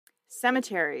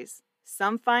Cemeteries.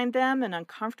 Some find them an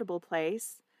uncomfortable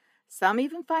place. Some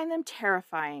even find them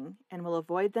terrifying and will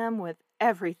avoid them with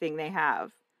everything they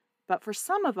have. But for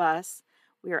some of us,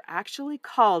 we are actually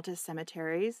called to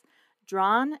cemeteries,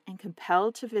 drawn and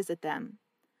compelled to visit them.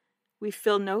 We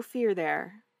feel no fear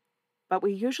there, but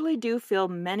we usually do feel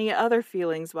many other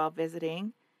feelings while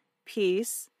visiting: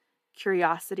 peace,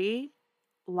 curiosity,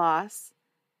 loss,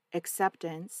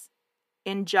 acceptance,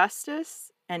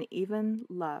 injustice, and even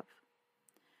love.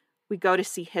 We go to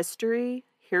see history,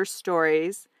 hear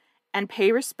stories, and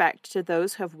pay respect to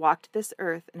those who have walked this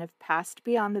earth and have passed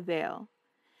beyond the veil.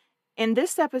 In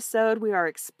this episode, we are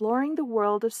exploring the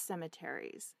world of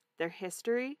cemeteries, their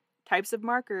history, types of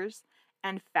markers,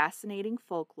 and fascinating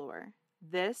folklore.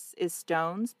 This is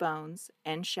Stones, Bones,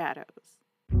 and Shadows.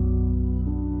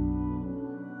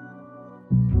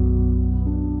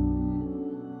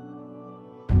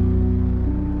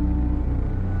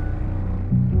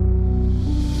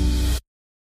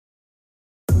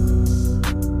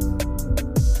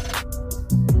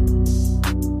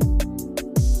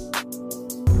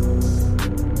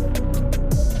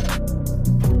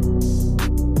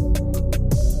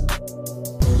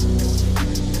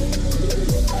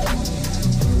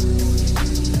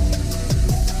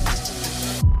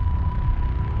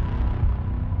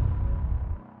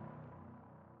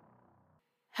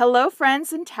 Hello,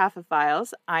 friends and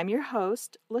Taphophiles. I'm your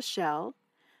host, Lachelle.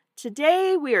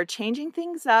 Today, we are changing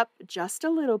things up just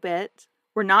a little bit.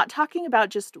 We're not talking about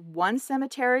just one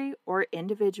cemetery or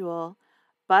individual,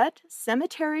 but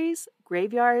cemeteries,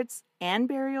 graveyards, and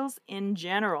burials in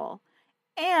general.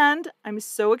 And I'm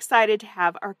so excited to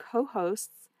have our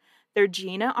co-hosts. They're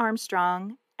Gina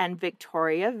Armstrong and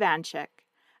Victoria Vanchek,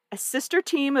 a sister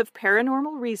team of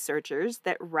paranormal researchers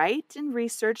that write and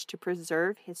research to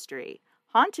preserve history,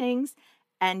 hauntings,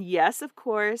 and yes, of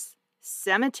course,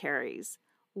 cemeteries.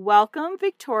 Welcome,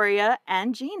 Victoria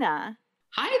and Gina.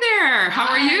 Hi there. How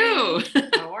are you?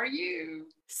 How are you?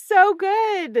 So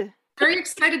good. Very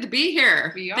excited to be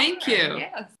here. Thank you.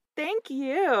 Yes. Thank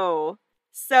you.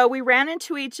 So we ran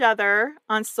into each other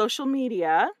on social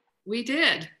media. We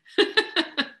did.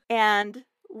 And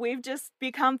we've just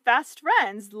become fast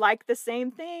friends, like the same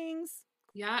things.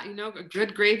 Yeah, a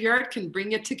good graveyard can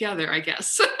bring you together, I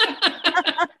guess.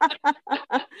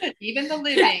 Even the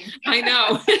living. I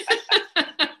know.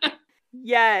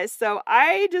 Yes, so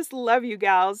I just love you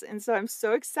gals, and so I'm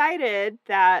so excited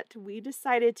that we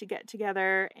decided to get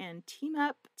together and team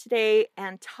up today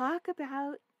and talk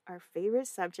about our favorite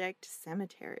subject,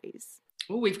 cemeteries.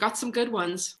 Oh, we've got some good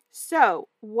ones. So,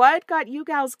 what got you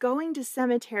gals going to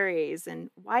cemeteries,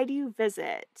 and why do you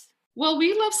visit? Well,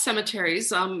 we love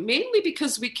cemeteries, mainly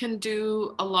because we can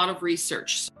do a lot of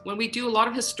research. When we do a lot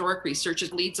of historic research,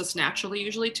 it leads us naturally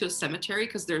usually to a cemetery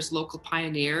because there's local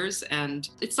pioneers and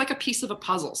it's like a piece of a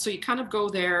puzzle. So you kind of go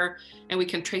there and we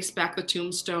can trace back the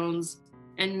tombstones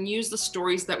and use the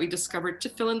stories that we discovered to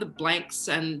fill in the blanks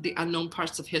and the unknown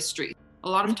parts of history. A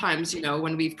lot of times,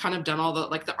 when we've kind of done all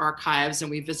the archives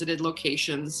and we visited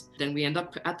locations, then we end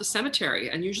up at the cemetery.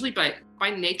 And usually by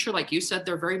nature, like you said,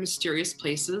 they're very mysterious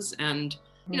places. And,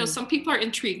 some people are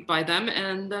intrigued by them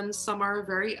and then some are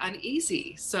very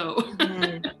uneasy. So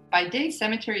By day,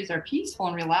 cemeteries are peaceful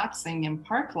and relaxing and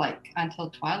park-like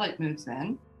until twilight moves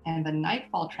in and the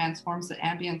nightfall transforms the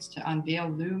ambience to unveil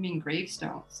looming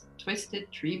gravestones,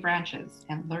 twisted tree branches,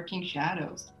 and lurking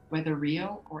shadows, whether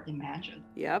real or imagined.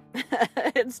 Yep,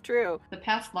 it's true. The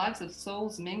past lives of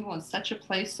souls mingle in such a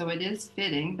place, so it is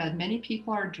fitting that many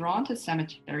people are drawn to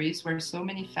cemeteries where so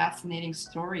many fascinating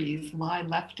stories lie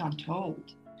left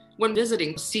untold. When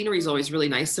visiting, scenery is always really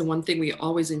nice. And one thing we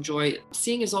always enjoy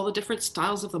seeing is all the different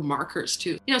styles of the markers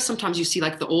too. Sometimes you see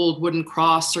like the old wooden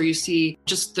cross or you see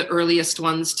just the earliest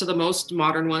ones to the most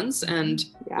modern ones. And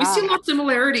we see a lot of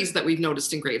similarities that we've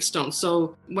noticed in gravestones.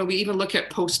 So when we even look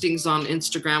at postings on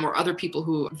Instagram or other people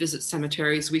who visit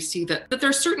cemeteries, we see that there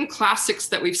are certain classics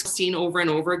that we've seen over and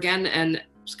over again. And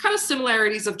kind of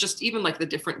similarities of just even like the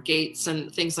different gates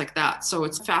and things like that. So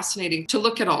it's fascinating to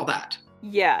look at all that.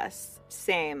 Yes.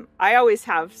 Same. I always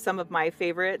have some of my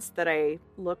favorites that I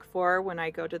look for when I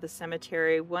go to the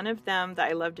cemetery. One of them that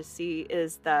I love to see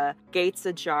is the gates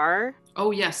ajar.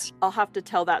 Oh, yes. I'll have to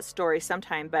tell that story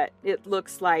sometime, but it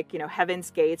looks like,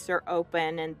 heaven's gates are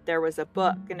open and there was a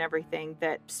book and everything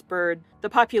that spurred the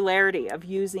popularity of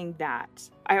using that.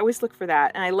 I always look for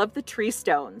that. And I love the tree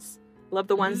stones. Love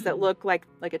the ones that look like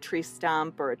a tree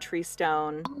stump or a tree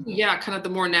stone. Yeah, kind of the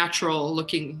more natural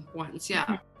looking ones.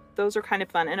 Yeah. Those are kind of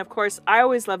fun. And of course, I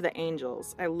always love the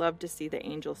angels. I love to see the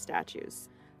angel statues.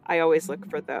 I always look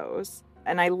for those.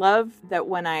 And I love that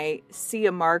when I see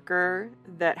a marker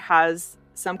that has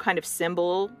some kind of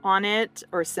symbol on it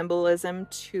or symbolism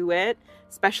to it,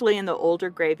 especially in the older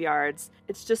graveyards.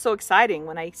 It's just so exciting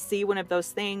when I see one of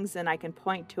those things and I can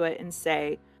point to it and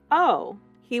say, oh,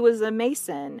 he was a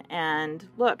Mason. And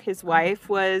look, his wife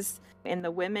was in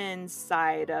the women's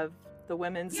side of the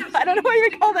women's, I don't know what you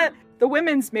would call that, the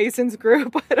women's Masons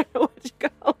group. I don't know what you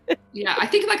call it. Yeah, I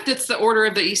think like that's the Order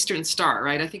of the Eastern Star,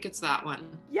 right? I think it's that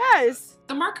one. Yes.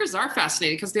 The markers are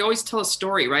fascinating because they always tell a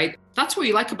story, right? That's what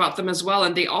you like about them as well.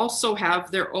 And they also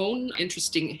have their own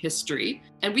interesting history.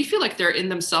 And we feel like they're in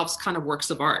themselves kind of works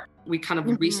of art. We kind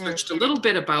of researched a little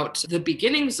bit about the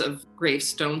beginnings of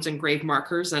gravestones and grave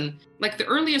markers. And like the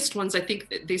earliest ones, I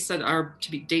think they said are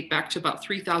to be date back to about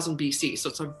 3000 BC. So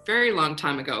it's a very long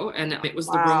time ago. And it was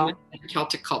the Roman and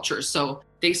Celtic culture. So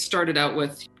they started out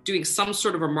with doing some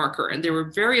sort of a marker. And there were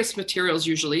various materials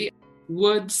usually.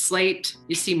 Wood, slate,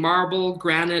 you see marble,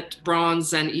 granite,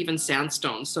 bronze, and even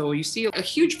sandstone. So you see a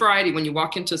huge variety when you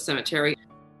walk into a cemetery.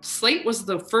 Slate was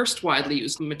the first widely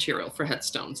used material for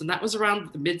headstones, and that was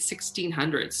around the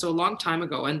mid-1600s, so a long time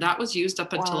ago, and that was used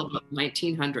up until about the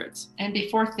 1900s. And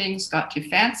before things got too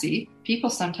fancy,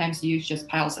 people sometimes used just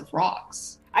piles of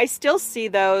rocks. I still see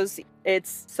those.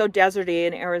 It's so deserty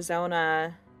in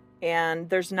Arizona, and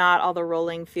there's not all the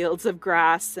rolling fields of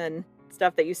grass and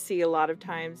stuff that you see a lot of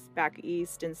times back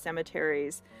east in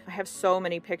cemeteries. I have so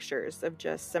many pictures of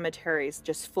just cemeteries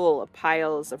just full of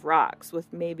piles of rocks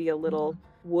with maybe a little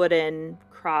wooden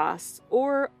cross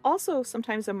or also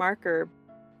sometimes a marker,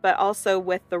 but also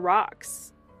with the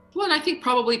rocks. Well, and I think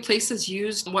probably places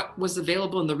used what was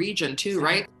available in the region too,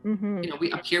 right? Mm-hmm. You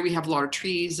know, up here we have a lot of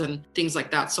trees and things like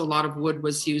that. So a lot of wood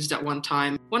was used at one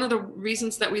time. One of the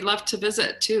reasons that we love to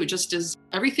visit too, just is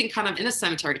everything kind of in a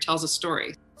cemetery tells a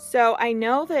story. So I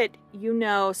know that you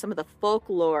know some of the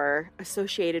folklore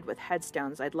associated with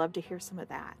headstones. I'd love to hear some of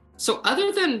that. So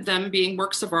other than them being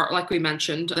works of art, like we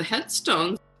mentioned, the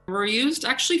headstones were used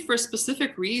actually for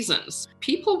specific reasons.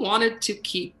 People wanted to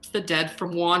keep the dead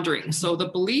from wandering. So the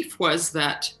belief was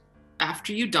that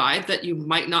after you died, that you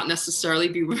might not necessarily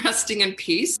be resting in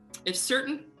peace. If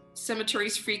certain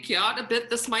cemeteries freak you out a bit,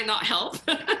 this might not help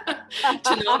to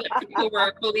know that people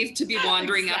were believed to be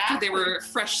wandering after they were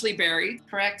freshly buried.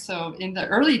 Correct. So in the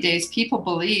early days, people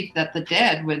believed that the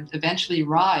dead would eventually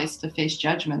rise to face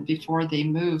judgment before they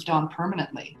moved on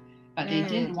permanently. But they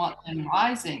didn't want them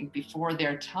rising before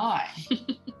their time.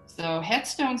 So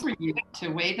headstones were used to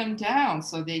weigh them down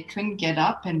so they couldn't get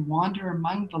up and wander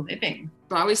among the living.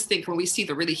 But I always think when we see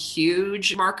the really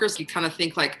huge markers, you kind of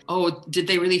think like, oh, did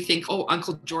they really think, oh,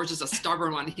 Uncle George is a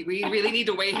stubborn one. We really need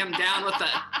to weigh him down with a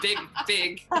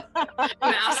big,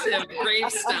 massive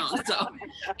gravestone. So,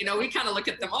 you know, we kind of look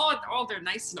at them, oh, they're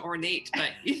nice and ornate,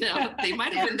 but, you know, they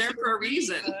might have been there for a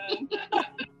reason.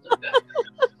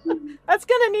 That's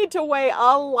going to need to weigh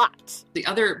a lot. The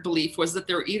other belief was that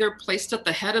they were either placed at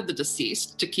the head of the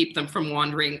deceased to keep them from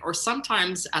wandering, or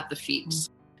sometimes at the feet.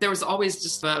 There was always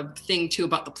just a thing too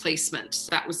about the placement.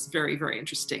 That was very, very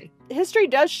interesting. History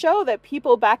does show that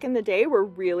people back in the day were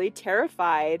really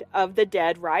terrified of the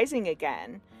dead rising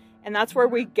again. And that's where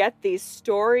we get these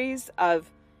stories of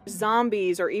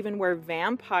zombies, or even where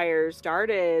vampires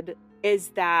started, is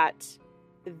that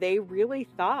they really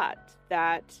thought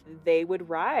that they would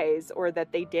rise, or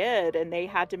that they did, and they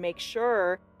had to make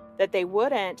sure that they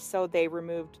wouldn't. So they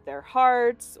removed their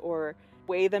hearts or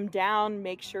weigh them down,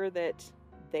 make sure that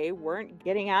they weren't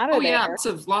getting out of there. Yeah,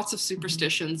 lots of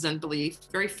superstitions and belief.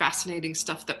 Very fascinating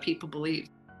stuff that people believe.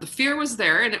 The fear was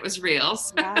there and it was real.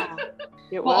 Yeah,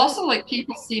 it well, was. Also, like,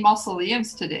 people see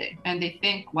mausoleums today and they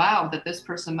think, wow, that this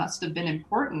person must have been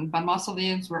important. But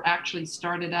mausoleums were actually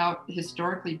started out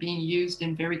historically being used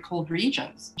in very cold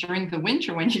regions during the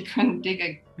winter when you couldn't dig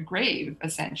a grave,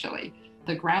 essentially.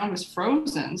 The ground was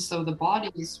frozen, so the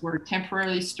bodies were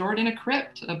temporarily stored in a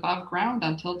crypt above ground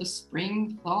until the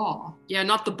spring thaw. Yeah,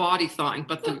 not the body thawing,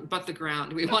 but the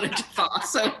ground. We wanted to thaw,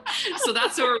 so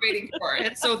that's what we're waiting for.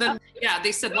 And so then, yeah,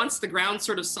 they said once the ground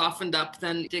sort of softened up,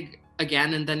 then dig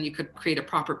again, and then you could create a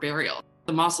proper burial.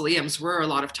 The mausoleums were a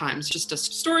lot of times just a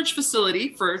storage facility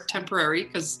for temporary,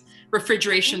 because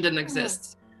refrigeration didn't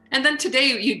exist. And then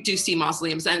today you do see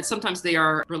mausoleums, and sometimes they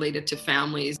are related to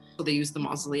families, so they use the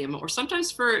mausoleum, or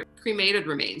sometimes for cremated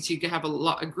remains. You can have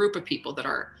a group of people that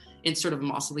are in sort of a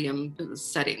mausoleum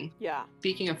setting. Yeah.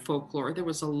 Speaking of folklore, there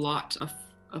was a lot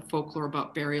of folklore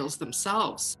about burials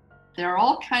themselves. There are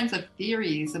all kinds of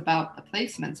theories about the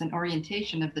placements and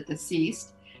orientation of the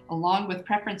deceased, along with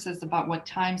preferences about what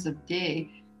times of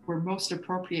day were most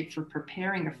appropriate for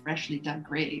preparing a freshly dug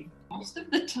grave. Most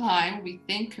of the time, we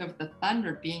think of the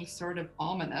thunder being sort of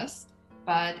ominous,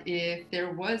 but if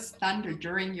there was thunder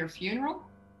during your funeral,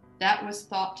 That was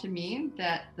thought to mean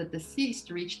that the deceased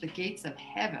reached the gates of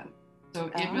heaven. So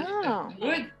it was a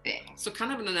good thing. So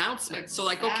kind of an announcement. So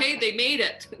like, Exactly. okay, they made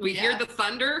it. We hear the Yes.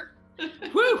 thunder.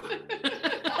 Woo!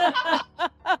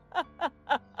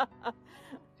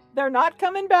 They're not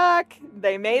coming back.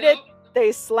 They made it.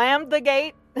 They slammed the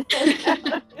gate.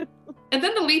 And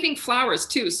then the leaving flowers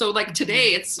too. So like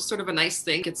today, it's sort of a nice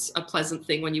thing. It's a pleasant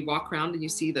thing when you walk around and you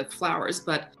see the flowers.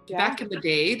 But back in the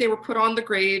day, they were put on the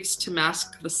graves to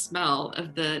mask the smell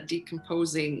of the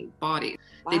decomposing body.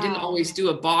 They didn't always do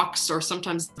a box, or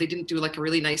sometimes they didn't do like a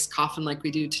really nice coffin like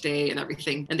we do today and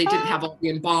everything. And they didn't have all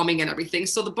the embalming and everything.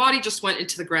 So the body just went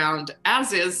into the ground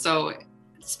as is. So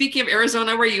speaking of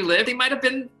Arizona, where you live, they might have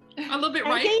been a little bit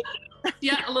right.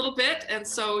 Yeah, a little bit. And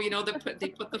so, you know, they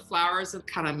put the flowers and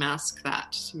kind of mask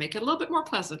that to make it a little bit more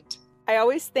pleasant. I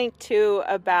always think too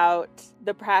about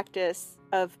the practice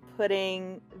of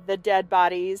putting the dead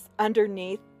bodies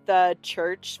underneath the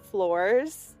church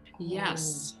floors.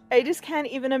 Yes. I just can't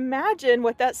even imagine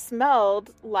what that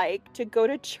smelled like to go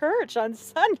to church on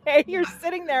Sunday. You're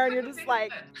sitting there and you're just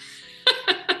like...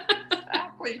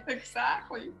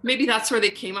 Exactly. Maybe that's where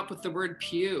they came up with the word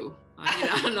pew. I mean,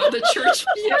 I don't know, the church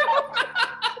pew.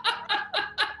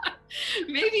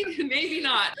 Maybe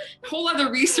not. Whole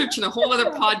other research and a whole other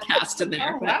podcast in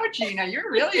there. Wow, Gina, you're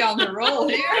really on the roll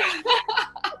here.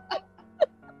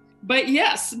 But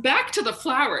yes, back to the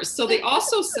flowers. So they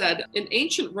also said in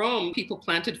ancient Rome, people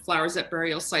planted flowers at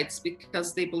burial sites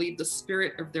because they believed the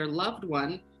spirit of their loved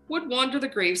one would wander the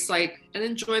gravesite and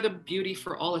enjoy the beauty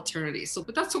for all eternity. So,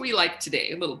 but that's what we like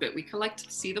today a little bit. We like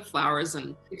to see the flowers,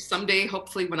 and someday,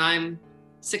 hopefully when I'm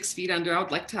 6 feet under, I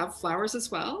would like to have flowers as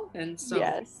well. And so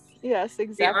yes,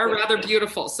 exactly. They are rather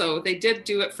beautiful. So they did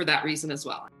do it for that reason as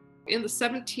well. In the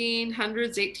 1700s,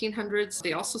 1800s,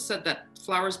 they also said that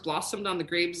flowers blossomed on the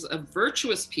graves of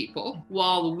virtuous people,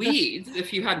 while weeds,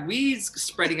 if you had weeds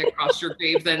spreading across your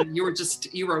grave, then you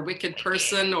were a wicked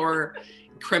person or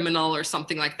criminal or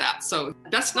something like that. So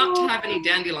that's not to have any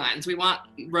dandelions. We want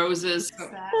roses.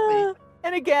 Exactly.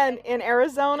 And again, in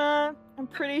Arizona, I'm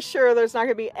pretty sure there's not going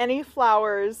to be any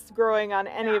flowers growing on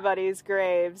anybody's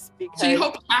graves. Because... So you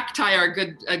hope cacti are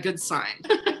a good sign.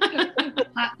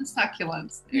 Plant the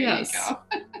succulents. There you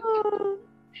go.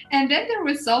 And then there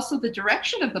was also the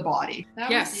direction of the body. That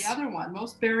was the other one.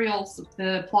 Most burials,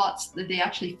 the plots, they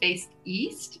actually faced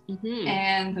east. Mm-hmm.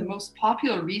 And the most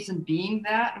popular reason being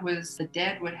that was the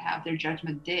dead would have their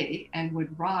judgment day and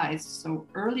would rise. So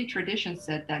early tradition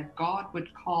said that God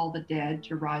would call the dead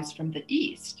to rise from the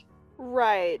east.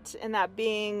 Right. And that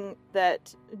being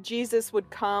that Jesus would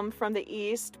come from the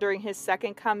east during his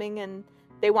second coming, and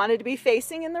they wanted to be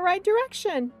facing in the right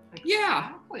direction.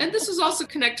 Yeah. And this was also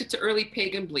connected to early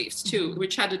pagan beliefs too,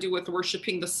 which had to do with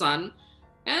worshiping the sun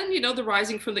and, the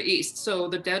rising from the east. So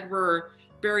the dead were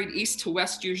buried east to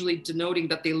west, usually denoting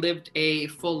that they lived a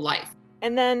full life.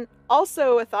 And then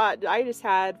also a thought I just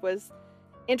had was,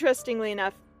 interestingly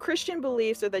enough, Christian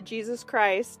beliefs are that Jesus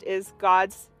Christ is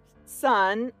God's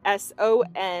son,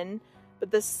 S-O-N, but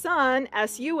the sun,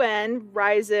 S-U-N,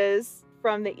 rises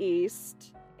from the east.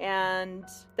 And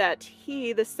that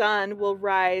he, the Son, will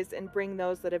rise and bring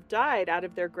those that have died out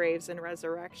of their graves in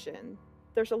resurrection.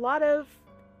 There's a lot of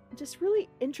just really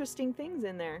interesting things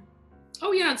in there.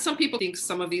 Oh yeah, and some people think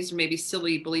some of these are maybe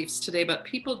silly beliefs today, but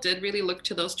people did really look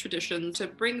to those traditions to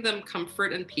bring them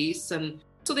comfort and peace, and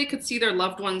so they could see their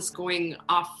loved ones going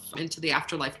off into the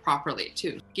afterlife properly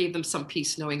too. Gave them some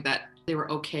peace knowing that they were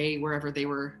okay wherever they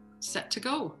were set to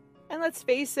go. And let's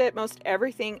face it, most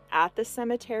everything at the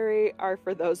cemetery are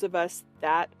for those of us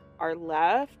that are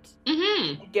left.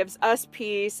 Mm-hmm. It gives us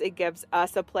peace. It gives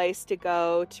us a place to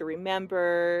go, to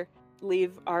remember,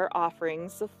 leave our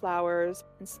offerings of flowers.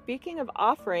 And speaking of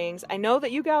offerings, I know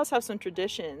that you gals have some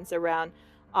traditions around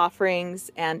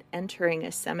offerings and entering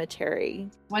a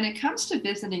cemetery. When it comes to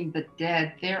visiting the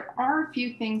dead, there are a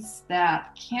few things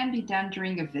that can be done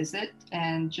during a visit,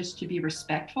 and just to be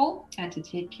respectful and to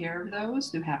take care of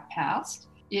those who have passed.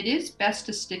 It is best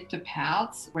to stick to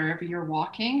paths wherever you're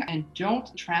walking and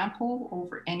don't trample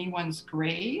over anyone's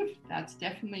grave. That's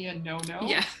definitely a no-no.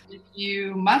 Yeah. If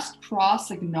you must cross,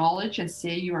 acknowledge, and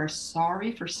say you are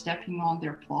sorry for stepping on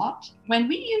their plot. When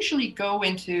we usually go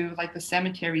into like the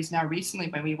cemeteries now, recently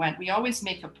when we went, we always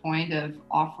make a point of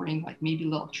offering like maybe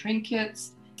little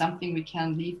trinkets, something we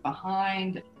can leave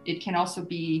behind. It can also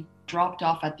be dropped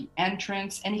off at the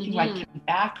entrance, anything like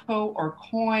tobacco or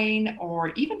coin or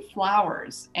even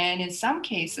flowers. And in some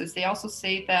cases, they also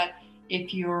say that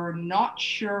if you're not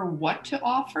sure what to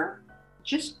offer,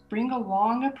 just bring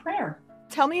along a prayer.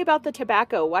 Tell me about the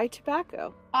tobacco. Why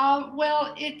tobacco?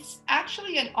 Well, it's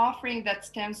actually an offering that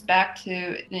stems back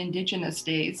to the indigenous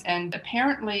days. And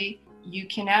apparently, you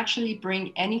can actually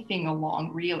bring anything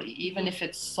along, really, even if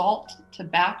it's salt,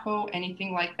 tobacco,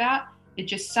 anything like that. It's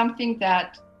just something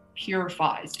that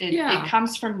purifies. It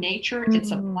comes from nature.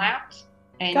 It's a plant.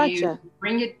 And you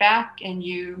bring it back and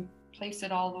you place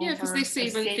it all over. Yeah, because they say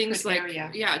even things like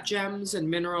gems and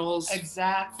minerals,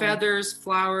 exactly, feathers,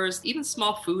 flowers, even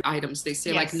small food items. They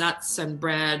say like nuts and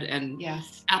bread and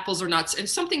apples or nuts, and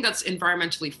something that's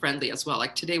environmentally friendly as well.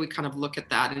 Like today we kind of look at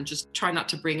that and just try not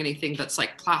to bring anything that's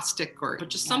like plastic but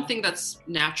just something that's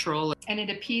natural. And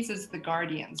it appeases the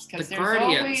guardians, because there's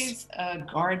always a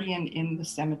guardian in the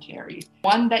cemetery.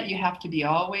 One that you have to be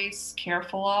always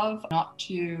careful of, not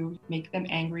to make them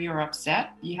angry or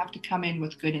upset. You have to come in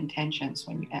with good intentions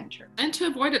when you enter. And to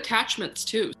avoid attachments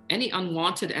too, any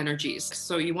unwanted energies.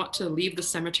 So you want to leave the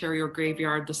cemetery or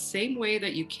graveyard the same way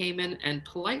that you came in and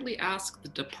politely ask the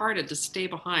departed to stay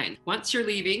behind. Once you're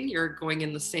leaving, you're going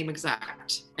in the same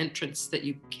exact entrance that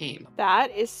you came.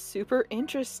 That is super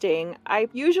interesting. I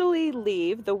usually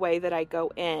leave the way that I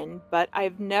go in, but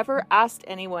I've never asked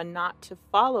anyone not to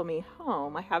follow me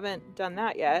home. I haven't done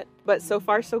that yet, but so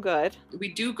far so good. We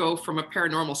do go from a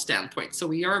paranormal standpoint, so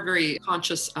we are very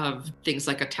conscious of things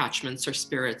like attachments or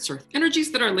spirits or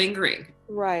energies that are lingering.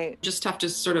 Right. Just have to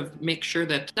sort of make sure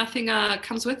that nothing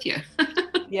comes with you.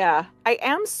 Yeah. I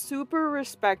am super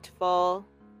respectful.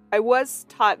 I was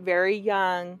taught very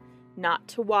young not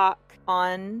to walk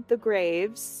on the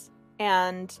graves,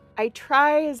 and I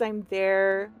try as I'm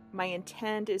there. My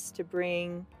intent is to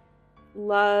bring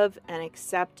love and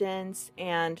acceptance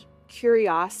and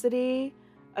curiosity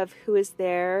of who is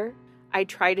there. I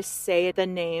try to say the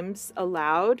names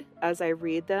aloud as I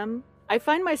read them. I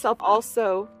find myself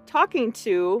also talking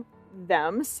to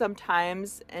them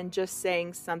sometimes and just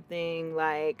saying something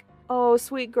like, "Oh,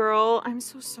 sweet girl, I'm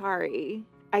so sorry.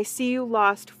 I see you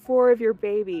lost 4 of your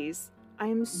babies.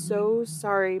 I'm so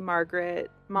sorry, Margaret.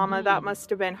 Mama, that must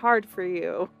have been hard for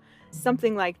you."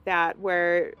 Something like that,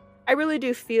 where I really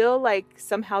do feel like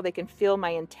somehow they can feel my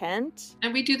intent.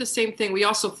 And we do the same thing. We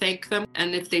also thank them.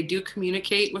 And if they do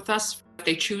communicate with us, if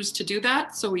they choose to do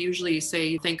that. So we usually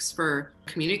say, thanks for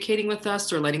communicating with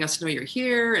us or letting us know you're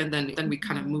here. And then we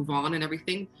kind of move on and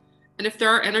everything. And if there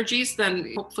are energies,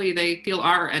 then hopefully they feel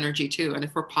our energy too. And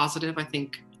if we're positive, I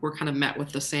think we're kind of met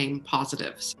with the same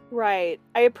positives. Right.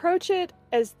 I approach it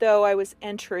as though I was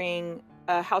entering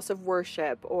a house of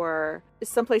worship or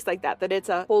someplace like that, that it's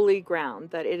a holy ground,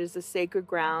 that it is a sacred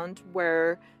ground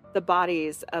where the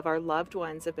bodies of our loved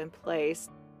ones have been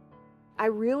placed. I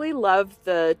really love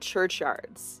the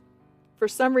churchyards. For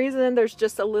some reason, there's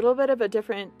just a little bit of a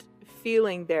different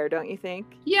feeling there, don't you think?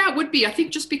 Yeah, it would be. I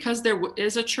think just because there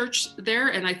is a church there,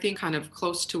 and I think kind of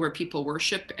close to where people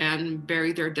worship and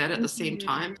bury their dead at the same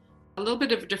time, a little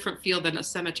bit of a different feel than a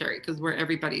cemetery, because where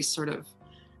everybody's sort of,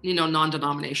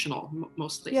 non-denominational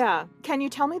mostly. Yeah. Can you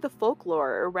tell me the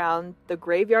folklore around the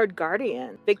graveyard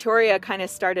guardian? Victoria kind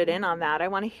of started in on that. I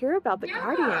want to hear about the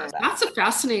guardian. That's a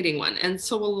fascinating one. And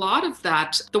so a lot of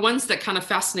that, the ones that kind of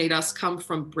fascinate us, come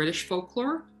from British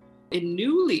folklore. In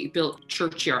newly built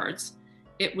churchyards,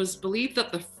 it was believed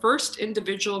that the first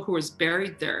individual who was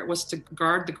buried there was to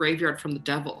guard the graveyard from the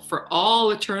devil for all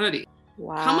eternity.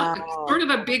 Wow. Sort of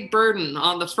a big burden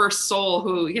on the first soul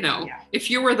who, if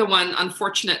you were the one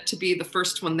unfortunate to be the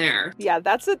first one there. Yeah,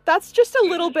 that's just a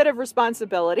little bit of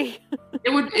responsibility.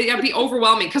 It would be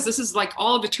overwhelming, because this is like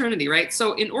all of eternity, right?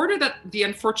 So in order that the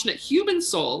unfortunate human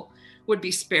soul would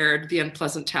be spared the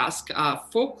unpleasant task,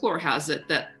 folklore has it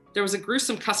that there was a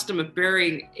gruesome custom of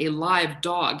burying a live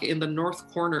dog in the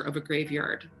north corner of a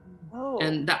graveyard. Oh.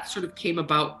 And that sort of came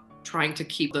about trying to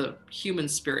keep the human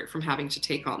spirit from having to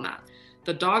take on that.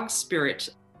 The dog spirit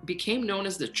became known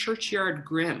as the churchyard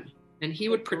grim, and he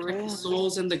would protect the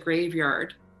souls in the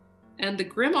graveyard. And the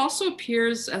grim also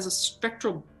appears as a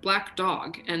spectral black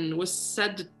dog and was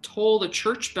said to toll the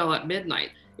church bell at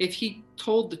midnight. If he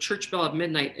tolled the church bell at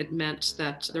midnight, it meant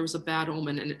that there was a bad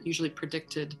omen, and it usually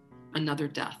predicted another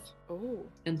death. Oh.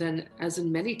 And then, as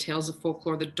in many tales of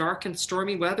folklore, the dark and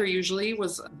stormy weather usually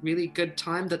was a really good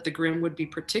time that the grim would be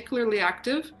particularly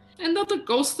active. And though the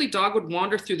ghostly dog would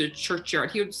wander through the churchyard,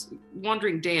 he was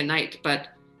wandering day and night, but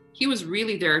he was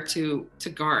really there to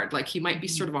guard. Like, he might be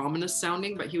sort of ominous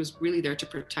sounding, but he was really there to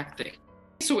protect things.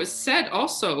 So it's said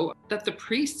also that the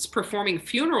priests performing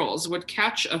funerals would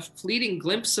catch a fleeting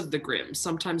glimpse of the grim,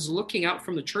 sometimes looking out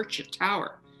from the church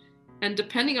tower. And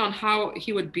depending on how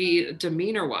he would be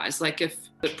demeanor-wise, like if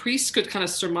the priest could kind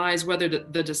of surmise whether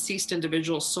the deceased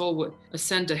individual's soul would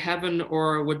ascend to heaven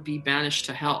or would be banished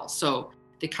to hell. So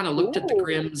They kind of looked at the Ooh.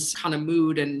 Grimm's kind of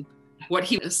mood and what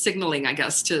he was signaling, I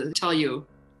guess, to tell you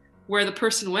where the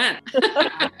person went.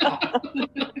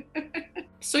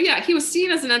 So yeah, he was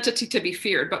seen as an entity to be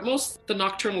feared, but the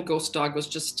nocturnal ghost dog was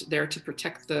just there to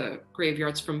protect the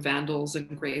graveyards from vandals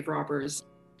and grave robbers,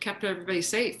 kept everybody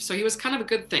safe. So he was kind of a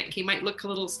good thing. He might look a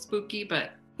little spooky,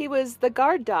 but He was the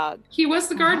guard dog. he was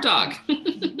the guard dog.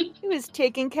 He was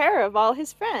taking care of all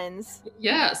his friends.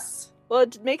 Yes. Well,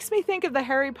 it makes me think of the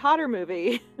Harry Potter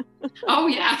movie. Oh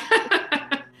yeah.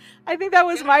 I think that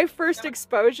was my first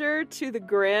exposure to the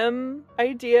Grimm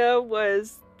idea,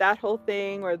 was that whole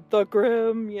thing, or the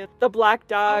Grimm, the black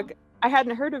dog. I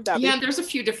hadn't heard of that Yeah, before. there's a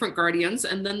few different guardians.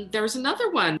 And then there's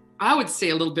another one, I would say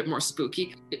a little bit more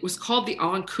spooky. It was called the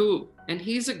Ankou, and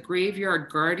he's a graveyard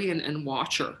guardian and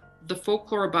watcher. The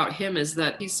folklore about him is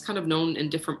that he's kind of known in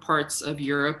different parts of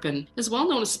Europe and is well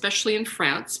known, especially in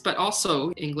France, but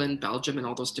also England, Belgium, and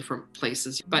all those different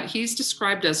places. But he's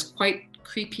described as quite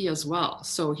creepy as well.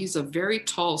 So he's a very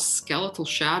tall skeletal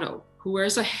shadow who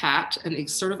wears a hat, and it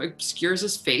sort of obscures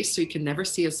his face so you can never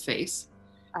see his face.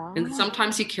 Oh. And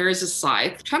sometimes he carries a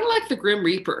scythe, kind of like the Grim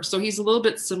Reaper. So he's a little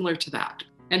bit similar to that.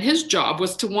 And his job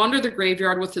was to wander the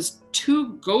graveyard with his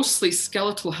 2 ghostly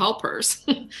skeletal helpers.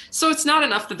 So it's not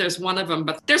enough that there's one of them,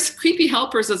 but there's creepy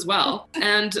helpers as well.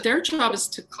 And their job is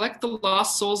to collect the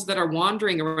lost souls that are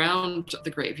wandering around the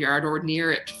graveyard or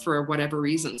near it for whatever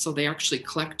reason. So they actually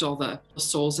collect all the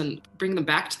souls and bring them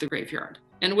back to the graveyard.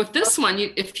 And with this one,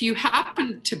 if you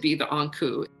happen to be the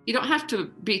Ankou, you don't have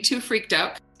to be too freaked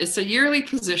out. It's a yearly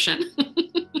position.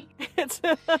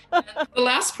 The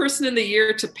last person in the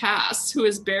year to pass who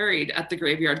is buried at the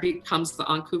graveyard becomes the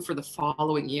Ankou for the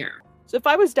following year. So if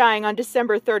I was dying on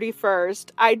December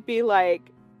 31st, I'd be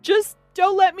like, just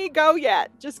don't let me go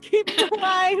yet. Just keep me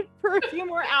alive for a few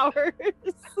more hours.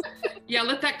 Yeah,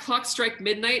 let that clock strike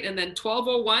midnight, and then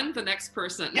 12:01, the next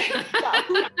person.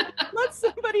 Let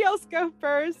somebody else go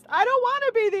first. I don't want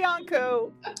to be the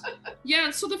Ankou. Yeah,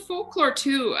 and so the folklore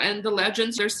too, and the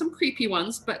legends, there's some creepy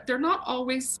ones, but they're not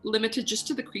always limited just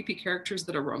to the creepy characters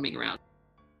that are roaming around.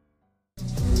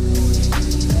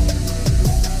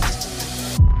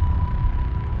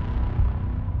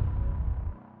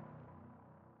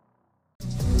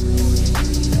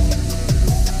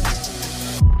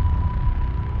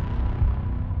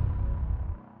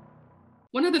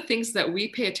 One of the things that we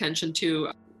pay attention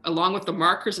to, along with the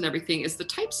markers and everything, is the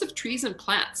types of trees and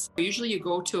plants. Usually you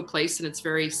go to a place and it's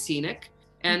very scenic,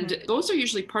 and those are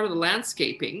usually part of the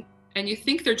landscaping, and you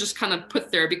think they're just kind of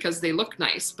put there because they look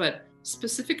nice, but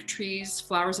specific trees,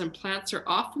 flowers, and plants are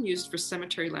often used for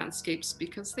cemetery landscapes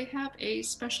because they have a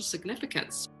special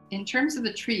significance. In terms of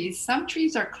the trees, some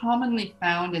trees are commonly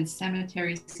found in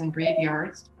cemeteries and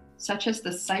graveyards, such as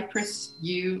the cypress,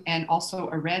 yew, and also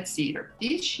a red cedar.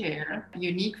 These share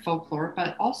unique folklore,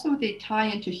 but also they tie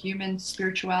into human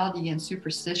spirituality and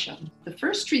superstition. The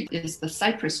first tree is the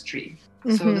cypress tree.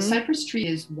 So the cypress tree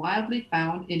is widely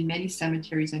found in many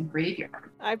cemeteries and graveyards.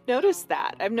 I've noticed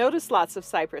that. I've noticed lots of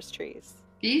cypress trees.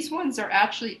 These ones are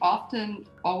actually often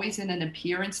always in an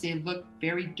appearance. They look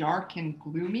very dark and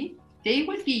gloomy. They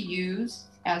would be used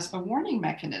as a warning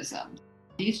mechanism.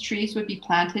 These trees would be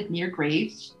planted near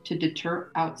graves to deter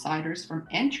outsiders from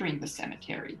entering the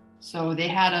cemetery. So they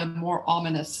had a more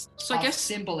ominous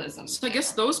symbolism. So I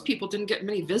guess those people didn't get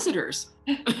many visitors.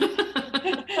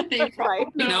 Right.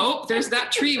 No, there's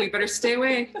that tree. We better stay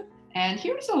away. And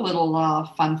here's a little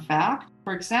fun fact.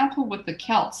 For example, with the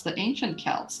Celts, the ancient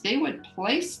Celts, they would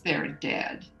place their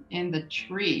dead in the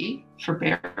tree for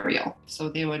burial. So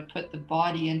they would put the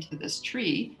body into this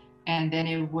tree, and then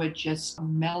it would just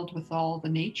meld with all the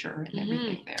nature and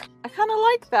everything there. I kind of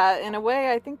like that in a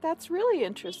way. I think that's really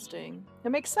interesting.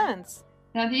 It makes sense.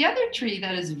 Now, the other tree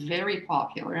that is very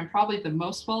popular and probably the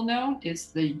most well-known is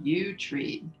the yew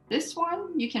tree. This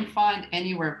one you can find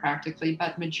anywhere practically,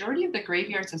 but majority of the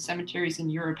graveyards and cemeteries in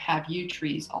Europe have yew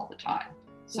trees all the time.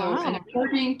 So, and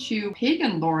according to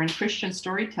pagan lore and Christian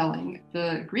storytelling,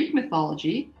 the Greek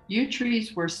mythology, yew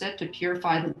trees were said to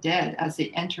purify the dead as they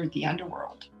entered the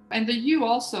underworld. And the yew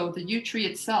also, the yew tree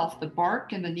itself, the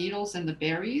bark and the needles and the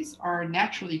berries are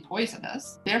naturally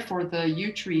poisonous. Therefore, the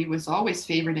yew tree was always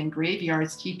favored in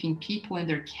graveyards, keeping people and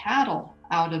their cattle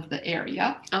out of the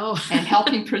area and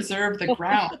helping preserve the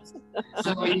grounds.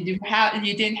 So you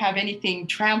didn't have anything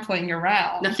trampling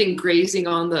around. Nothing grazing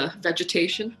on the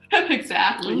vegetation.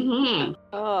 Exactly. Mm-hmm.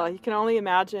 Oh, you can only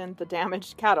imagine the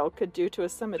damage cattle could do to a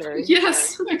cemetery.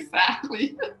 Yes,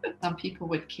 exactly. Some people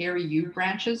would carry yew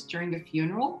branches during the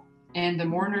funeral, and the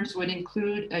mourners would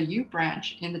include a yew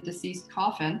branch in the deceased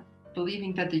coffin,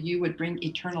 believing that the yew would bring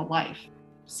eternal life.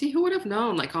 See, who would have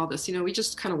known like all this? We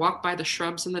just kind of walk by the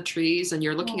shrubs and the trees and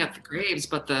you're looking Yeah. at the graves,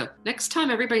 but the next time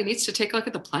everybody needs to take a look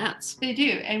at the plants. They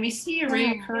do. And we see a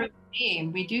recurring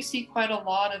theme. We do see quite a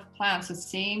lot of plants, the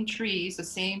same trees, the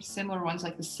same similar ones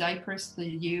like the cypress, the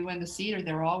yew, and the cedar.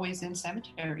 They're always in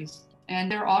cemeteries. And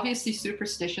there are obviously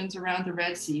superstitions around the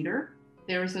red cedar.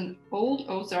 There's an old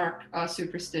Ozark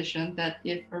superstition that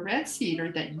if a red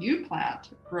cedar that you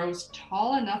plant grows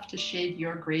tall enough to shade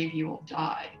your grave, you will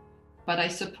die. But I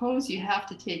suppose you have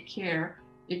to take care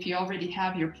if you already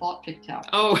have your plot picked out.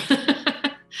 Oh.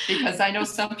 Because I know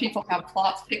some people have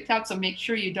plots picked out, so make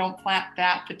sure you don't plant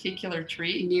that particular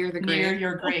tree Near the grave. near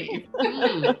your grave.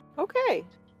 Okay.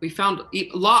 We found a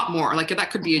lot more. Like that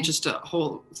could be just a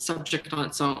whole subject on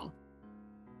its own.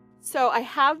 So I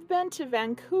have been to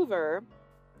Vancouver,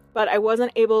 but I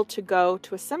wasn't able to go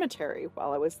to a cemetery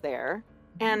while I was there.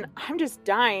 And I'm just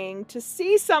dying to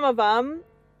see some of them.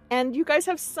 And you guys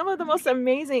have some of the most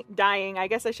amazing I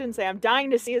guess I shouldn't say I'm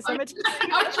dying to see a cemetery.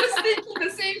 I'm just thinking the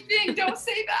same thing. Don't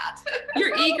say that.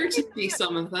 You're eager to see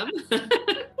some of them.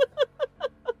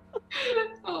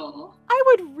 Oh. I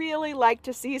would really like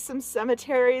to see some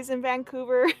cemeteries in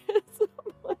Vancouver.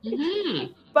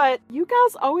 Mm-hmm. But you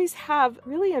guys always have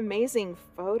really amazing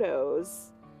photos.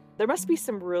 There must be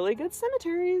some really good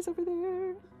cemeteries over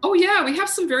there. Oh yeah, we have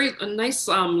some very nice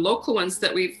local ones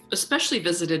that we've especially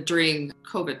visited during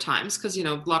COVID times because, a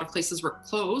lot of places were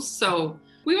closed. So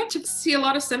we went to see a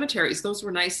lot of cemeteries. Those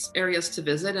were nice areas to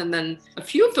visit. And then a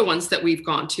few of the ones that we've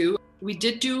gone to, we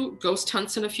did do ghost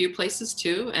hunts in a few places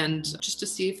too. And just to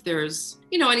see if there's,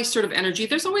 any sort of energy.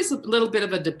 There's always a little bit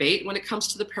of a debate when it comes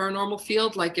to the paranormal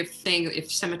field, like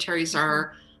if cemeteries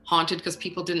are haunted because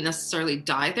people didn't necessarily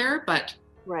die there. But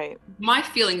right. My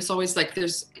feeling is always like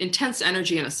there's intense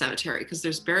energy in a cemetery because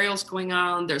there's burials going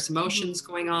on, there's emotions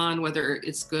going on, whether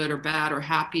it's good or bad or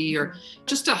happy or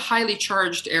just a highly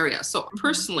charged area. So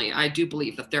personally, I do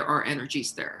believe that there are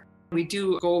energies there. We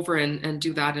do go over and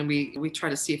do that, and we try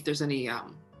to see if there's any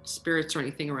spirits or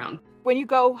anything around. When you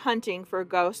go hunting for a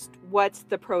ghost, what's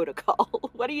the protocol?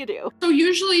 What do you do? So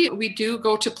usually we do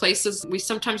go to places, we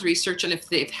sometimes research and if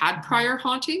they've had prior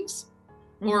hauntings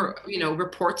or,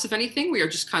 reports of anything. We are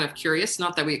just kind of curious,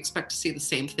 not that we expect to see the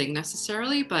same thing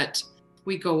necessarily, but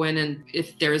we go in and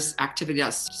if there's activity at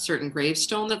a certain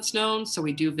gravestone that's known, so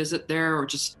we do visit there or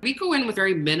we go in with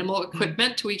very minimal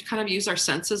equipment. We kind of use our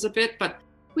senses a bit, but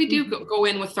we do go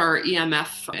in with our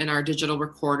EMF and our digital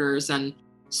recorders. And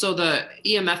so the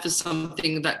EMF is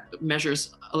something that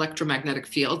measures electromagnetic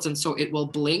fields. And so it will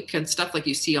blink and stuff like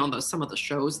you see on some of the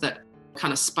shows that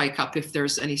kind of spike up if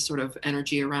there's any sort of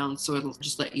energy around. So it'll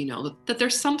just let you know that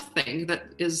there's something that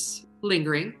is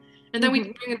lingering. And then we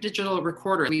bring a digital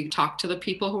recorder. We talk to the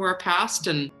people who are passed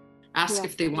and ask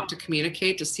if they want to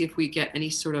communicate to see if we get any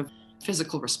sort of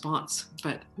physical response.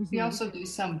 But we also do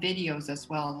some videos as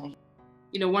well.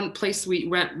 One place we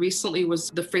went recently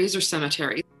was the Fraser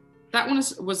Cemetery. That one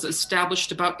was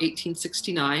established about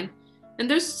 1869. And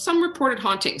there's some reported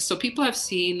hauntings. So people have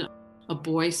seen a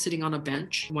boy sitting on a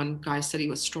bench. One guy said he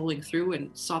was strolling through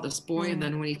and saw this boy. And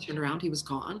then when he turned around, he was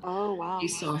gone. Oh, wow. He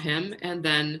saw him. And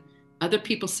then other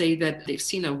people say that they've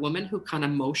seen a woman who kind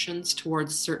of motions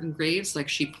towards certain graves, like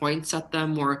she points at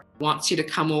them or wants you to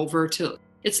come over to.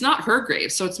 It's not her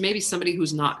grave, so it's maybe somebody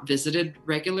who's not visited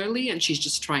regularly and she's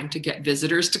just trying to get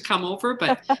visitors to come over.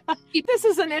 But this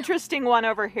is an interesting one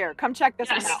over here. Come check this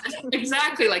one out.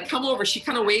 Exactly, like come over. She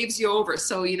kind of waves you over.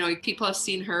 So, people have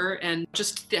seen her and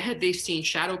just they've seen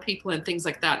shadow people and things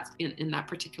like that in that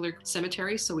particular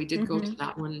cemetery. So we did go to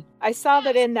that one. I saw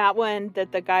that in that one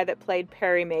that the guy that played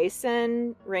Perry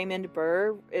Mason, Raymond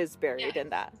Burr, is buried in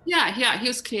that. Yeah, he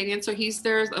was Canadian. So he's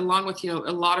there along with,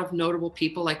 a lot of notable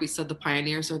people. Like we said, the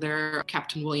pioneers are there.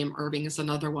 Captain William Irving is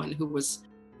another one who was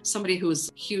somebody who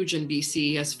was huge in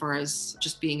BC as far as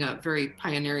just being a very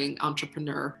pioneering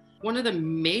entrepreneur. One of the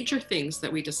major things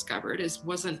that we discovered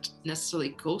wasn't necessarily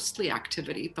ghostly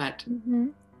activity, but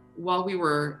while we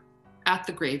were at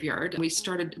the graveyard, we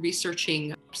started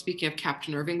researching, speaking of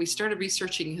Captain Irving, we started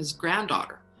researching his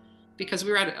granddaughter because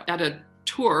we were at a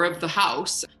tour of the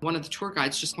house. One of the tour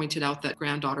guides just pointed out that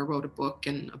granddaughter wrote a book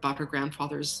about her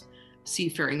grandfather's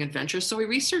seafaring adventures. So we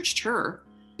researched her.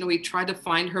 We tried to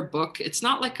find her book. It's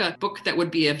not like a book that would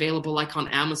be available like on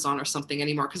Amazon or something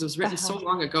anymore because it was written so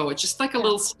long ago. It's just like a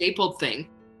little stapled thing.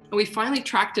 And we finally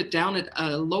tracked it down at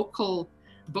a local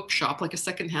bookshop, like a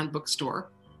secondhand bookstore,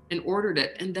 and ordered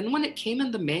it. And then when it came in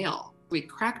the mail, we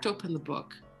cracked open the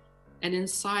book and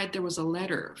inside there was a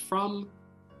letter from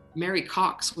Mary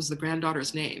Cox, was the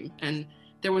granddaughter's name. And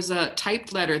there was a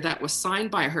typed letter that was signed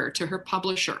by her to her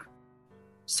publisher.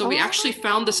 So we actually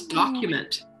found this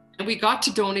document And we got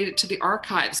to donate it to the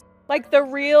archives. Like the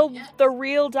real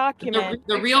document.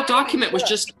 The real document was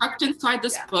just tucked inside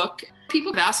this book.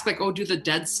 People ask like, oh, do the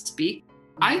dead speak?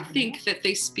 I think that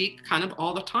they speak kind of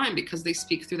all the time because they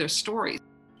speak through their stories.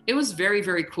 It was very,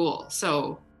 very cool.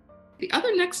 So the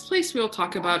other next place we'll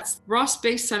talk about is Ross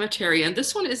Bay Cemetery. And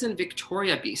this one is in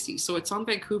Victoria, BC. So it's on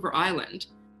Vancouver Island.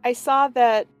 I saw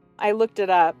that. I looked it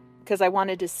up because I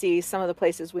wanted to see some of the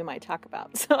places we might talk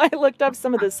about. So I looked up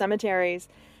some of the cemeteries.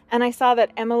 And I saw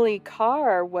that Emily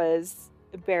Carr was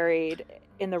buried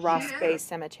in the Ross Bay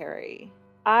Cemetery.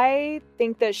 I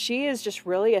think that she is just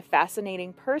really a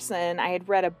fascinating person. I had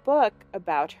read a book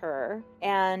about her,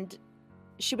 and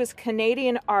she was a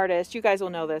Canadian artist. You guys will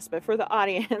know this, but for the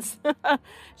audience,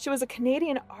 she was a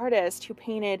Canadian artist who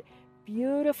painted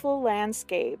beautiful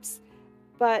landscapes,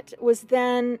 but was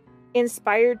then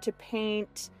inspired to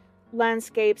paint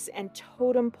landscapes and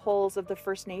totem poles of the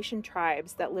First Nation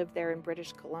tribes that live there in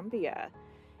British Columbia.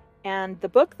 And the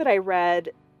book that I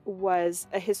read was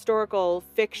a historical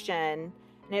fiction,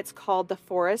 and it's called The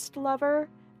Forest Lover,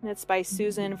 and it's by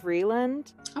Susan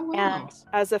Vreeland. Oh, wow. And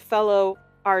as a fellow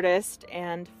artist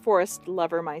and forest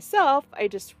lover myself, I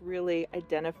just really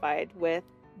identified with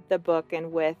the book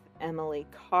and with Emily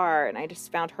Carr, and I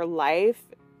just found her life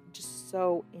just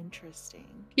so interesting.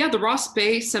 Yeah, the Ross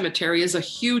Bay Cemetery is a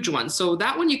huge one. So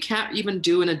that one you can't even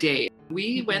do in a day.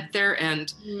 We went there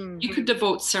and you could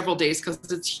devote several days because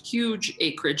it's huge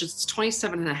acreage. It's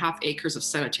 27 and a half acres of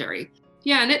cemetery.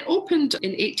 Yeah, and it opened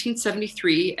in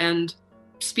 1873. And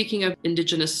speaking of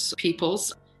Indigenous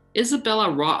peoples, Isabella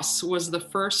Ross was the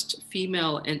first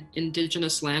female and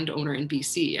Indigenous landowner in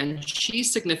BC. And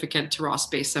she's significant to Ross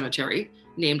Bay Cemetery,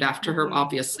 named after her,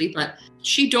 obviously, but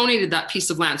she donated that piece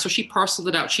of land. So she parceled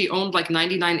it out. She owned like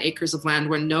 99 acres of land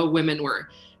where no women were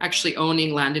actually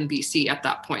owning land in BC at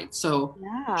that point. So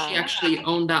she actually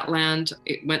owned that land.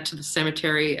 It went to the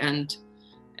cemetery, and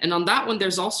on that one,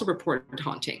 there's also reported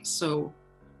hauntings. So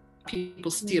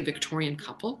people see a Victorian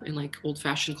couple in like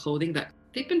old-fashioned clothing that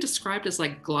they've been described as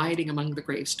like gliding among the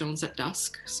gravestones at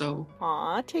dusk. So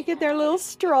taking their little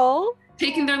stroll.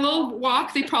 Taking their little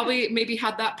walk. They probably maybe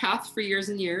had that path for years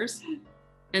and years.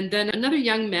 And then another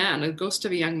young man, a ghost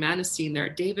of a young man is seen there,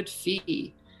 David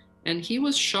Fee. And he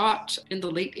was shot in the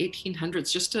late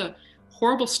 1800s. Just a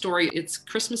horrible story. It's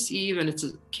Christmas Eve and it's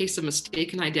a case of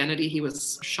mistaken identity. He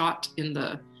was shot in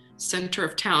the center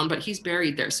of town, but he's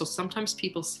buried there. So sometimes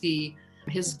people see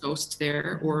his ghost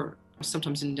there, or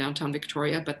sometimes in downtown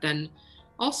Victoria. But then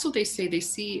also they say they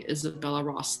see Isabella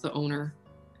Ross, the owner,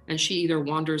 and she either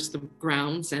wanders the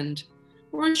grounds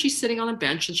or she's sitting on a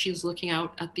bench and she's looking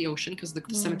out at the ocean because the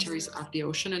cemetery's at the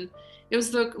ocean. And it was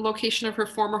the location of her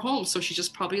former home. So she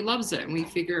just probably loves it. And we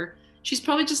figure she's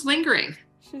probably just lingering.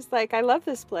 She's like, I love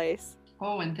this place.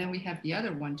 Oh, and then we have the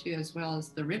other one too, as well as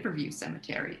the Riverview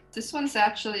Cemetery. This one's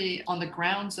actually on the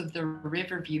grounds of the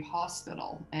Riverview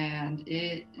Hospital, and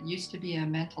it used to be a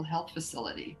mental health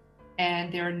facility.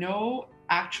 And there are no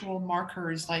actual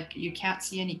markers, like you can't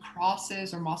see any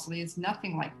crosses or mausoleums,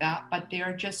 nothing like that, but they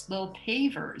are just little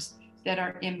pavers that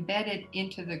are embedded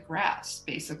into the grass,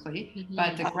 basically,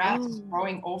 but the grass is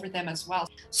growing over them as well.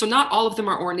 So not all of them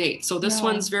are ornate. So this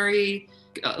one's very,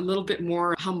 a little bit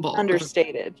more humble.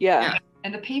 Understated, yeah.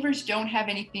 And the pavers don't have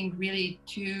anything really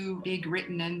too big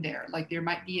written in there. Like there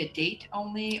might be a date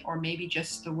only, or maybe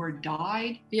just the word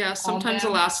died. Yeah, sometimes a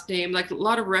last name. Like a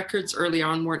lot of records early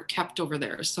on weren't kept over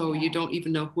there. So you don't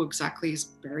even know who exactly is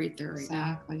buried there right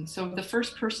now. Exactly. So the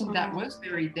first person that was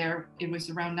buried there, it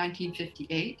was around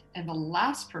 1958. And the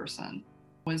last person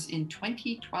was in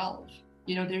 2012.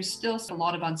 You know, there's still a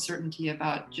lot of uncertainty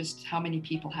about just how many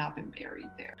people have been buried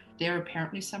there. There are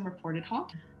apparently some reported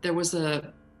haunting. There was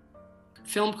a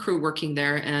film crew working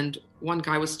there, and one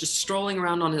guy was just strolling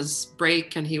around on his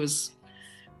break, and he was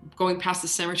going past the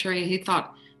cemetery, and he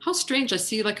thought, how strange, I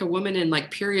see like a woman in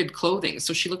like period clothing.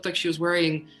 So she looked like she was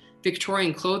wearing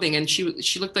Victorian clothing, and she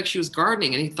looked like she was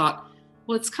gardening. And he thought,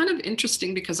 well, it's kind of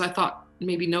interesting because I thought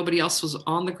maybe nobody else was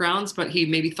on the grounds, but he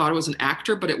maybe thought it was an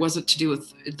actor, but it wasn't to do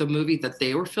with the movie that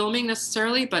they were filming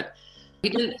necessarily. But he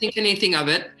didn't think anything of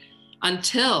it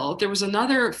until there was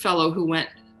another fellow who went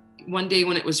one day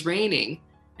when it was raining,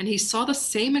 and he saw the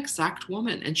same exact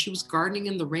woman, and she was gardening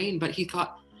in the rain, but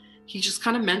he just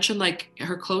kind of mentioned like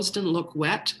her clothes didn't look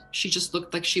wet. She just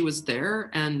looked like she was there.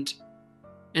 And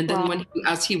then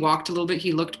as he walked a little bit,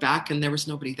 he looked back and there was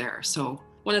nobody there. So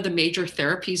one of the major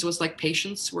therapies was like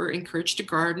patients were encouraged to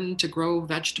garden, to grow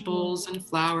vegetables and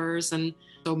flowers. And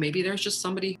so maybe there's just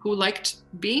somebody who liked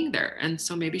being there. And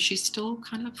so maybe she's still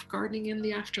kind of gardening in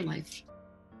the afterlife.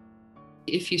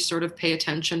 If you sort of pay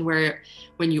attention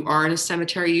when you are in a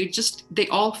cemetery, they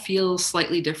all feel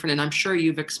slightly different. And I'm sure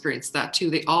you've experienced that too.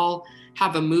 They all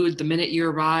have a mood the minute you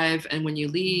arrive and when you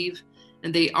leave,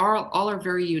 and they all are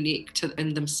very unique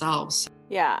in themselves.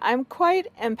 Yeah, I'm quite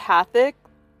empathic.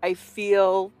 I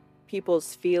feel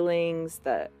people's feelings,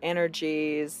 the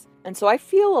energies. And so I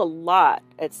feel a lot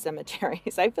at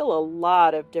cemeteries. I feel a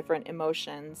lot of different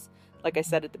emotions, like I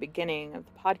said at the beginning of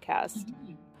the podcast.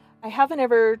 I haven't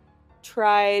ever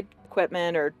tried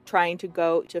equipment or trying to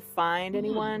go to find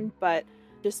anyone, but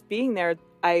just being there,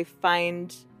 I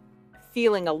find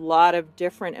feeling a lot of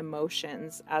different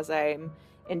emotions as I'm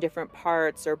in different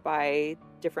parts or by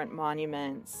different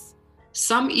monuments.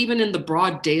 Some, even in the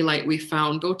broad daylight, we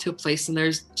found go to a place and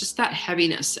there's just that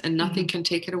heaviness and nothing can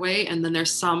take it away. And then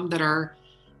there's some that are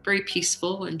very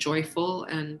peaceful and joyful,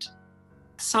 and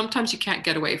sometimes you can't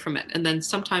get away from it. And then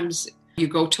sometimes you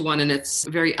go to one and it's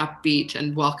very upbeat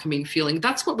and welcoming feeling.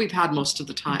 That's what we've had most of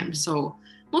the time. So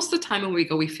most of the time when we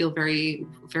go, we feel very,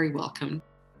 very welcome.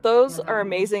 Those are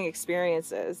amazing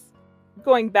experiences.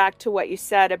 Going back to what you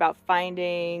said about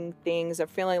finding things or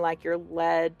feeling like you're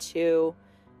led to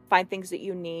find things that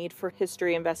you need for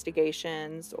history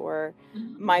investigations, or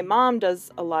my mom does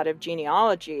a lot of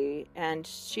genealogy, and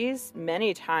she's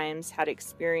many times had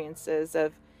experiences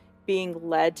of being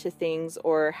led to things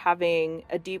or having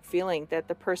a deep feeling that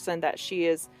the person that she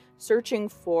is searching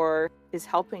for is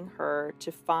helping her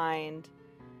to find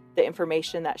the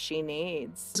information that she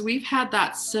needs. We've had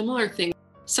that similar thing.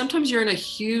 Sometimes you're in a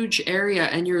huge area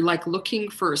and you're like looking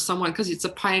for someone because it's a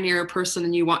pioneer person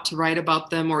and you want to write about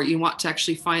them, or you want to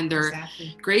actually find their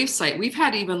gravesite. We've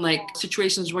had even like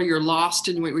situations where you're lost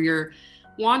and where you're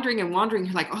wandering,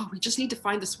 you're like, oh, we just need to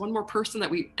find this one more person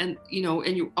and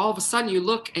you all of a sudden you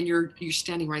look and you're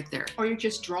standing right there. Or you're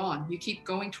just drawn. You keep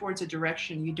going towards a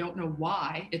direction. You don't know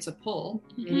why. It's a pull.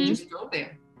 And you just go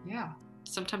there. Yeah.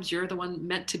 Sometimes you're the one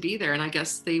meant to be there, and I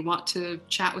guess they want to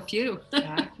chat with you.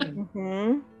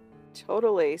 Exactly.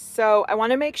 Totally. So I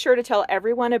want to make sure to tell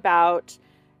everyone about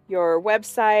your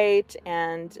website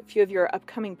and a few of your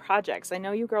upcoming projects. I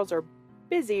know you girls are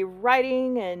busy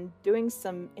writing and doing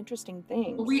some interesting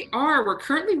things. We're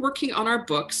currently working on our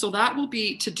book, so that will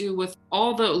be to do with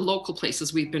all the local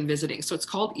places we've been visiting. So it's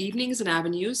called Evenings and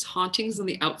Avenues, Hauntings in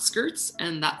the Outskirts,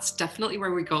 and that's definitely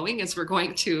where we're going. We're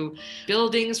going to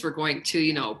buildings, we're going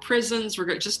to prisons,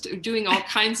 we're just doing all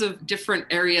kinds of different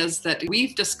areas that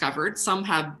we've discovered. Some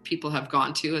people have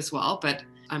gone to as well, but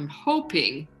I'm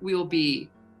hoping we will be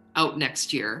out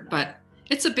next year. But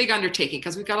it's a big undertaking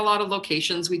because we've got a lot of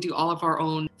locations. We do all of our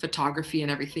own photography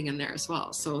and everything in there as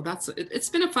well. So it's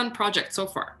been a fun project so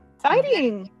far.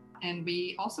 Exciting. And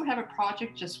we also have a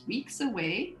project just weeks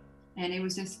away, and it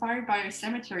was inspired by our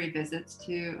cemetery visits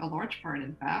to a large part,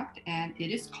 in fact, and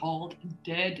it is called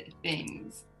Dead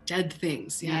Things. Dead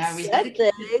things, yes. Yeah, dead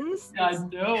things? I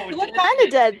know. What kind of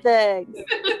dead things?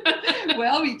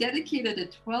 Well, we dedicated a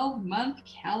 12-month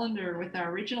calendar with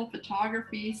our original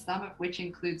photography, some of which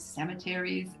includes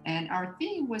cemeteries, and our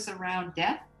theme was around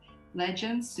death,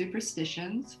 legends,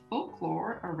 superstitions,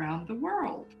 folklore around the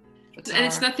world. And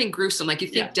it's nothing gruesome, like you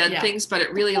think dead things, but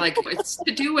it really it's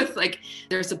to do with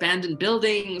there's abandoned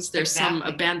buildings, there's some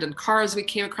abandoned cars we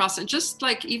came across, and just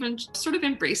even sort of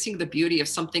embracing the beauty of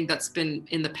something that's been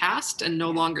in the past and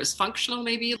no longer is functional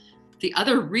maybe. The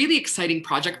other really exciting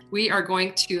project, we are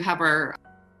going to have our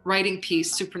writing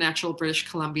piece, Supernatural British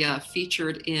Columbia,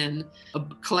 featured in a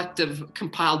collective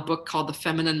compiled book called The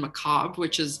Feminine Macabre,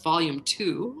 which is volume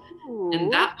 2.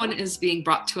 And that one is being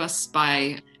brought to us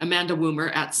by Amanda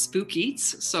Woomer at Spook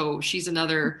Eats. So she's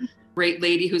another great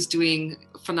lady who's doing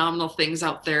phenomenal things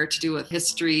out there to do with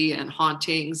history and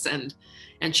hauntings. And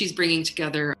she's bringing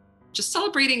together, just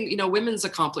celebrating, women's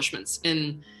accomplishments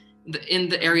in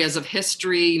the areas of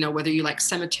history, whether you like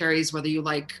cemeteries, whether you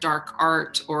like dark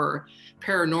art or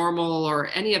paranormal or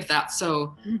any of that.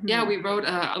 So we wrote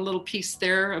a little piece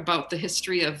there about the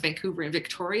history of Vancouver and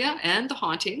Victoria and the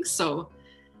hauntings. So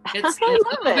it's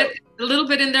a little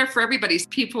bit in there for everybody.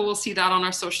 People will see that on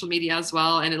our social media as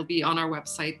well, and it'll be on our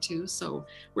website too. So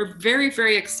we're very,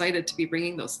 very excited to be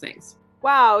bringing those things.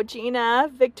 Wow,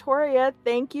 Gina, Victoria,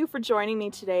 thank you for joining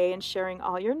me today and sharing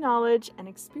all your knowledge and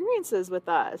experiences with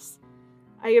us.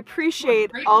 I appreciate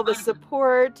all the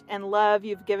support and love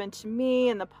you've given to me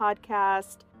and the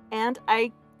podcast, and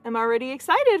I am already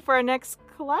excited for our next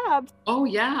collab. Oh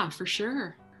yeah, for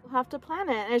sure. Have to plan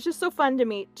it, and it's just so fun to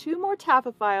meet 2 more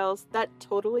Taphophiles that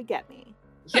totally get me.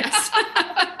 Yes.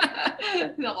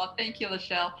 Well, thank you,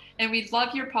 Lachelle, and we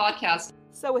love your podcast.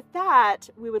 So with that,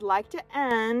 we would like to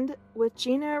end with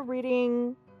Gina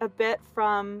reading a bit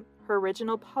from her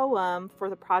original poem for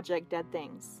the project Dead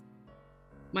Things.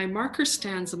 My marker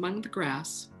stands among the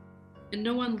grass, and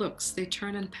no one looks, they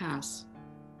turn and pass.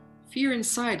 Fear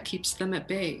inside keeps them at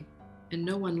bay, and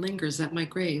no one lingers at my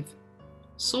grave.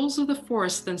 Souls of the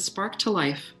forest then spark to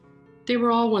life. They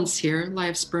were all once here,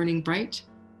 lives burning bright,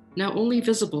 now only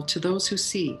visible to those who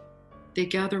see. They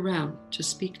gather round to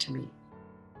speak to me.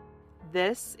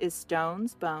 This is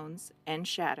Stones, Bones, and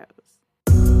Shadows.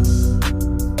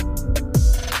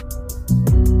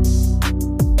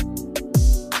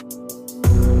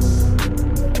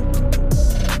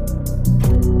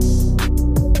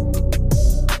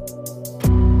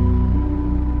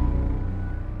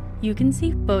 You can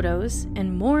see photos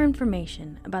and more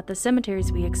information about the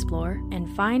cemeteries we explore and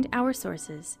find our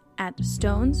sources at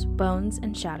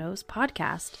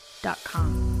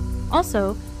stonesbonesandsshadowspodcast.com.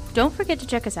 Also, don't forget to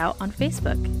check us out on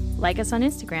Facebook, like us on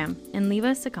Instagram, and leave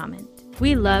us a comment.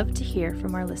 We love to hear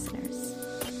from our listeners.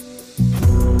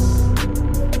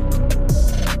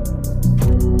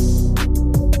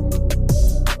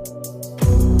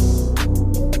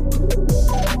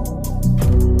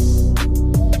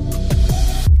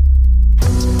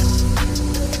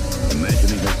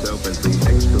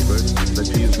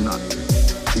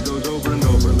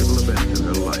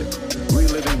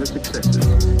 Successes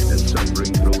and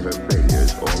suffering through her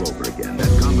failures all over again. That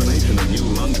combination of new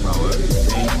lung power,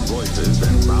 changed voices,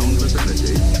 and boundless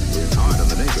energy